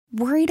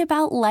Worried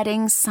about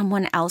letting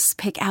someone else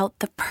pick out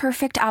the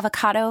perfect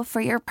avocado for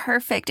your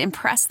perfect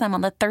impress them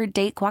on the third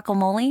date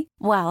guacamole?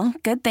 Well,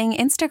 good thing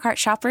Instacart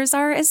shoppers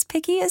are as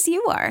picky as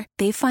you are.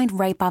 They find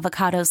ripe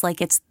avocados like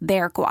it's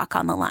their guac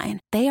on the line.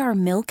 They are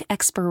milk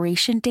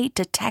expiration date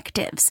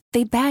detectives.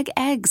 They bag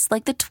eggs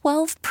like the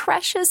 12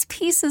 precious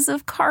pieces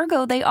of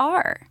cargo they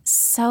are.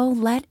 So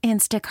let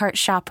Instacart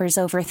shoppers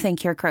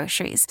overthink your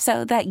groceries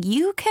so that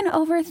you can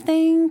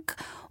overthink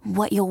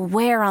what you'll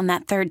wear on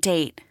that third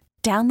date.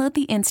 Download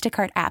the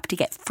Instacart app to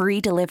get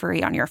free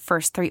delivery on your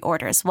first 3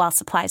 orders while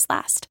supplies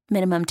last.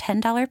 Minimum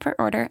 $10 per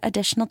order.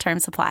 Additional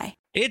terms apply.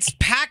 It's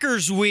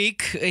Packers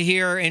week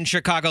here in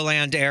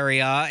Chicagoland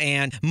area,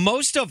 and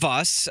most of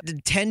us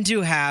tend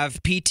to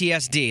have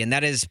PTSD, and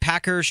that is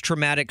Packers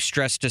traumatic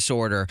stress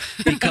disorder,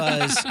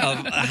 because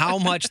of how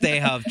much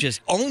they have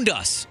just owned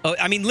us.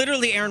 I mean,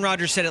 literally, Aaron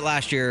Rodgers said it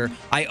last year,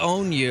 I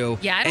own you.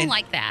 Yeah, I don't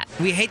like that.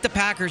 We hate the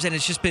Packers, and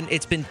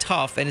it's been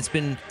tough, and it's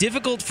been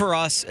difficult for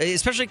us,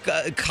 especially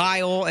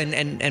Kyle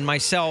and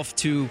myself,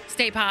 to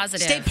stay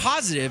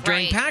positive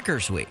during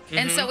Packers week.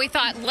 And so we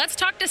thought, let's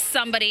talk to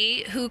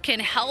somebody who can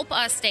help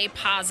us stay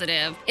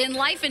positive in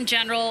life in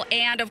general,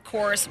 and of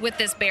course with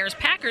this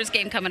Bears-Packers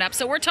game coming up.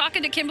 So we're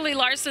talking to Kimberly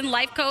Larson,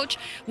 life coach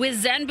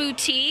with Zen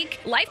Boutique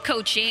Life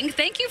Coaching.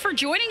 Thank you for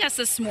joining us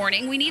this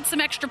morning. We need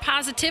some extra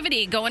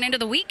positivity going into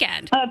the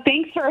weekend.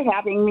 Thanks for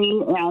having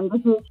me. And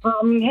this is,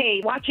 hey,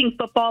 watching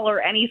football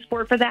or any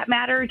sport for that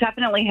matter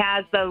definitely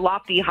has the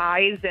lofty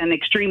highs and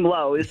extreme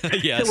lows.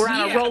 Yes. So we're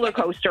on a roller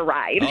coaster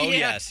ride. Oh,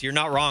 yes. You're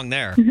not wrong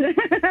there.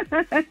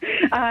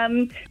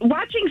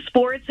 Watching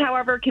sports,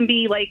 however, can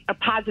be like a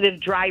positive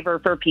driver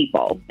for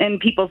people in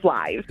people's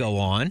lives. Go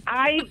on.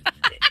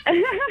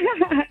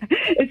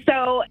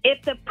 So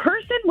if the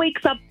person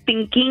wakes up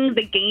thinking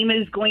the game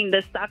is going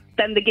to suck,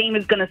 then the game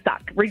is going to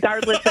suck,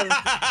 regardless of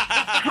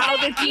how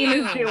the team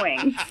is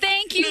doing.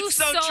 Thank you It's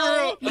so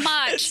true.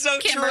 much, It's so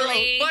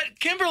Kimberly. true. But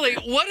Kimberly,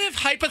 what if,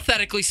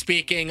 hypothetically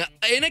speaking,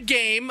 in a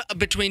game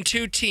between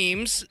two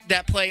teams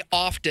that play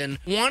often,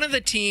 one of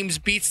the teams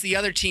beats the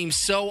other team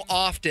so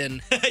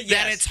often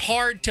that it's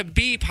hard to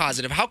be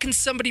positive? How can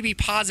somebody be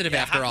positive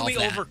after all How of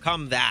can we that?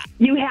 overcome that?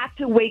 You have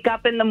to wake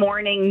up in the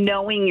morning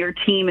knowing your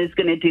team is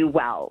going to do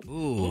well.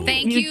 Ooh.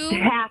 Thank you.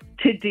 have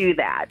to do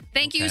that.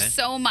 Thank you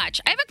so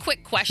much. I have a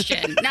quick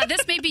question. Now,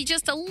 this may be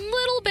just a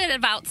little bit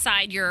of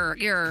outside your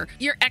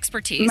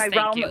expertise. My Thank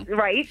realm, you.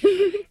 right?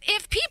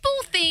 If people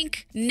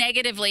think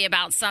negatively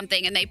about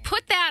something and they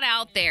put that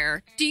out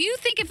there, do you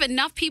think if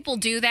enough people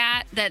do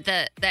that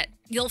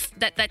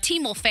that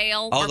team will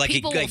fail, or like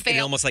people will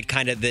fail? almost like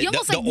kind of the You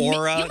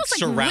aura almost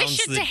surrounds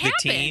wish it the to happen.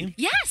 team.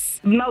 Yes.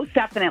 Most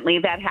definitely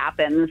that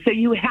happens. So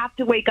you have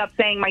to wake up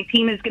saying, my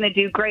team is going to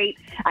do great.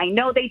 I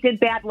know they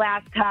did bad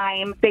last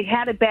time. They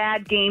had a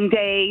bad game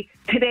day.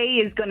 Today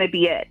is going to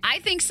be it. I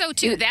think so,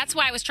 too. That's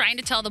why I was trying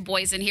to tell the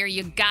boys in here,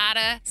 you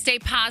gotta stay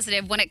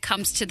positive when it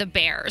comes to the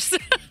Bears.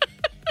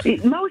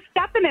 Most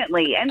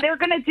definitely. And they're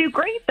going to do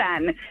great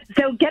then.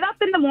 So get up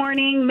in the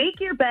morning, make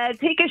your bed,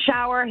 take a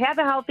shower, have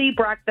a healthy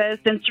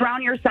breakfast, and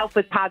surround yourself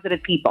with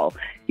positive people.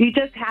 You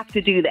just have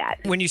to do that.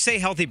 When you say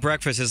healthy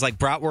breakfast, is like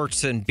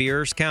bratwursts and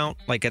beers count,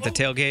 like at the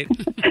tailgate?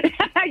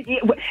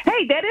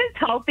 Hey, that is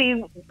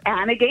healthy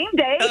on a game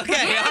day.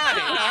 Okay, all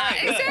right.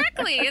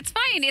 Exactly. It's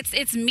fine.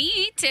 It's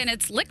meat and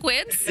it's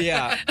liquids.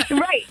 Yeah.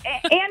 Right.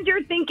 And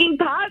you're thinking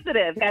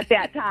positive at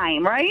that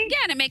time, right? Yeah,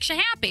 and it makes you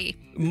happy.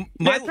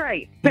 That's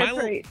right. That's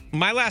right.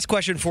 My last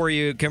question for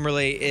you,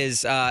 Kimberly,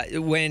 is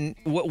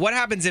what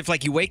happens if,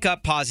 like, you wake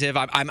up positive?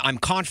 I'm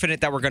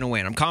confident that we're going to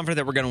win. I'm confident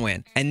that we're going to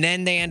win, and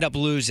then they end up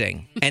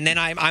losing, and then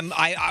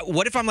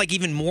what if I'm like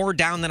even more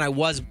down than I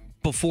was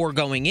before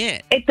going in?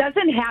 It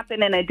doesn't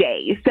happen in a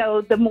day.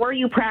 So the more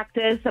you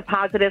practice a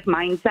positive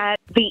mindset,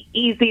 the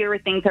easier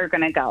things are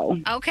going to go.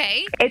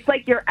 Okay. It's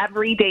like your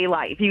everyday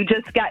life. You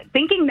just got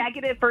thinking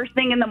negative first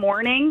thing in the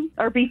morning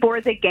or before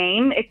the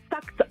game. It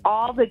sucks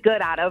all the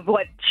good out of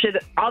what should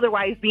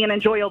otherwise be an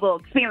enjoyable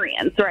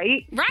experience,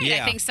 right? Right.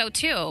 Yeah. I think so,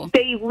 too.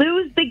 They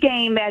lose the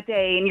game that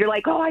day and you're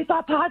like, oh, I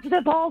thought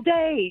positive all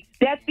day.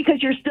 That's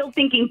because you're still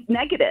thinking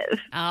negative.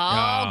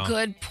 Oh,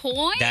 good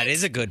point. That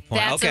is a good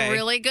point. That's okay. a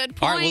really good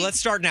point. All right, well, let's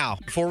start now.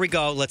 Before we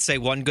go, let's say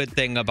one good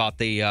thing about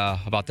the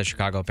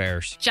Chicago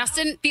Bears.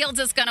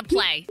 Going to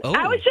play. Oh.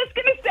 I was just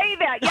going to say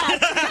that,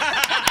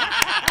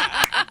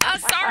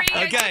 yes. Sorry,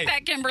 I Okay. took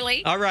that,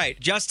 Kimberly. All right,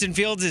 Justin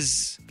Fields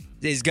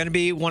is going to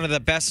be one of the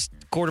best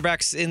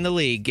quarterbacks in the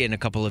league in a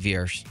couple of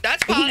years.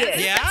 That's positive.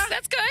 is. Yeah?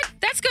 That's good.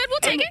 That's good. We'll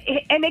take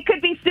it. And it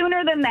could be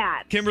sooner than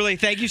that. Kimberly,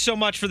 thank you so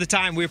much for the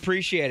time. We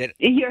appreciate it.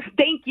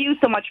 Thank you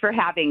so much for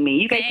having me.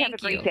 You guys have a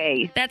Thank great you.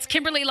 day. That's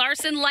Kimberly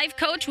Larson, life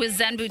coach with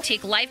Zen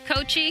Boutique Life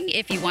Coaching.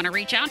 If you want to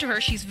reach out to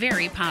her, she's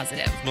very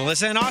positive.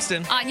 Melissa and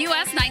Austin. On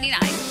US 99.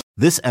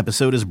 This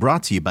episode is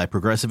brought to you by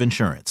Progressive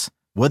Insurance.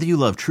 Whether you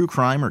love true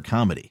crime or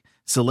comedy,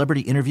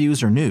 celebrity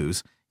interviews or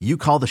news, you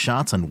call the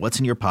shots on what's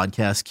in your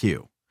podcast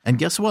queue. And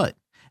guess what?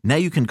 Now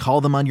you can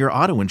call them on your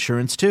auto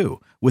insurance too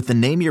with the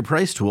Name Your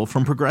Price tool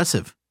from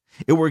Progressive.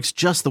 It works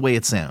just the way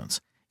it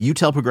sounds. You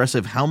tell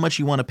Progressive how much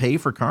you want to pay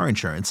for car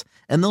insurance,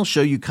 and they'll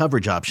show you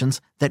coverage options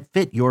that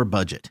fit your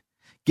budget.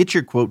 Get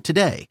your quote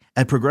today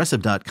at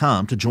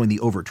Progressive.com to join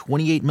the over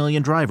 28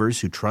 million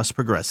drivers who trust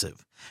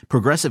Progressive.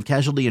 Progressive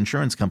Casualty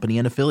Insurance Company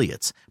and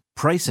Affiliates.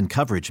 Price and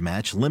coverage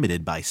match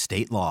limited by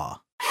state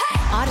law.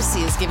 Odyssey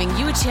is giving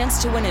you a chance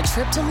to win a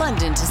trip to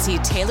London to see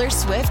Taylor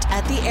Swift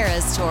at the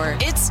Eras Tour.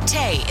 It's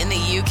Tay in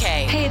the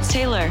UK. Hey, it's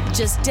Taylor.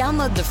 Just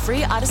download the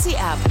free Odyssey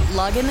app,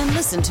 log in and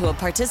listen to a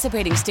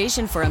participating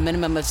station for a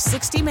minimum of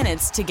 60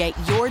 minutes to get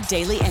your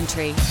daily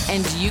entry.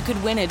 And you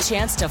could win a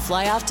chance to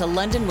fly off to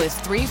London with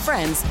 3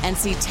 friends and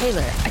see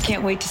Taylor. I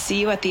can't wait to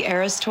see you at the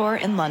Eras Tour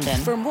in London.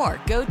 For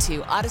more, go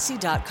to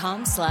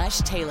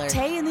odyssey.com/Taylor.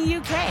 Tay in the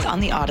UK. It's on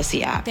the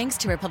Odyssey app. Thanks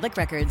to Republic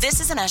Records. This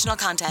is a national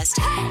contest.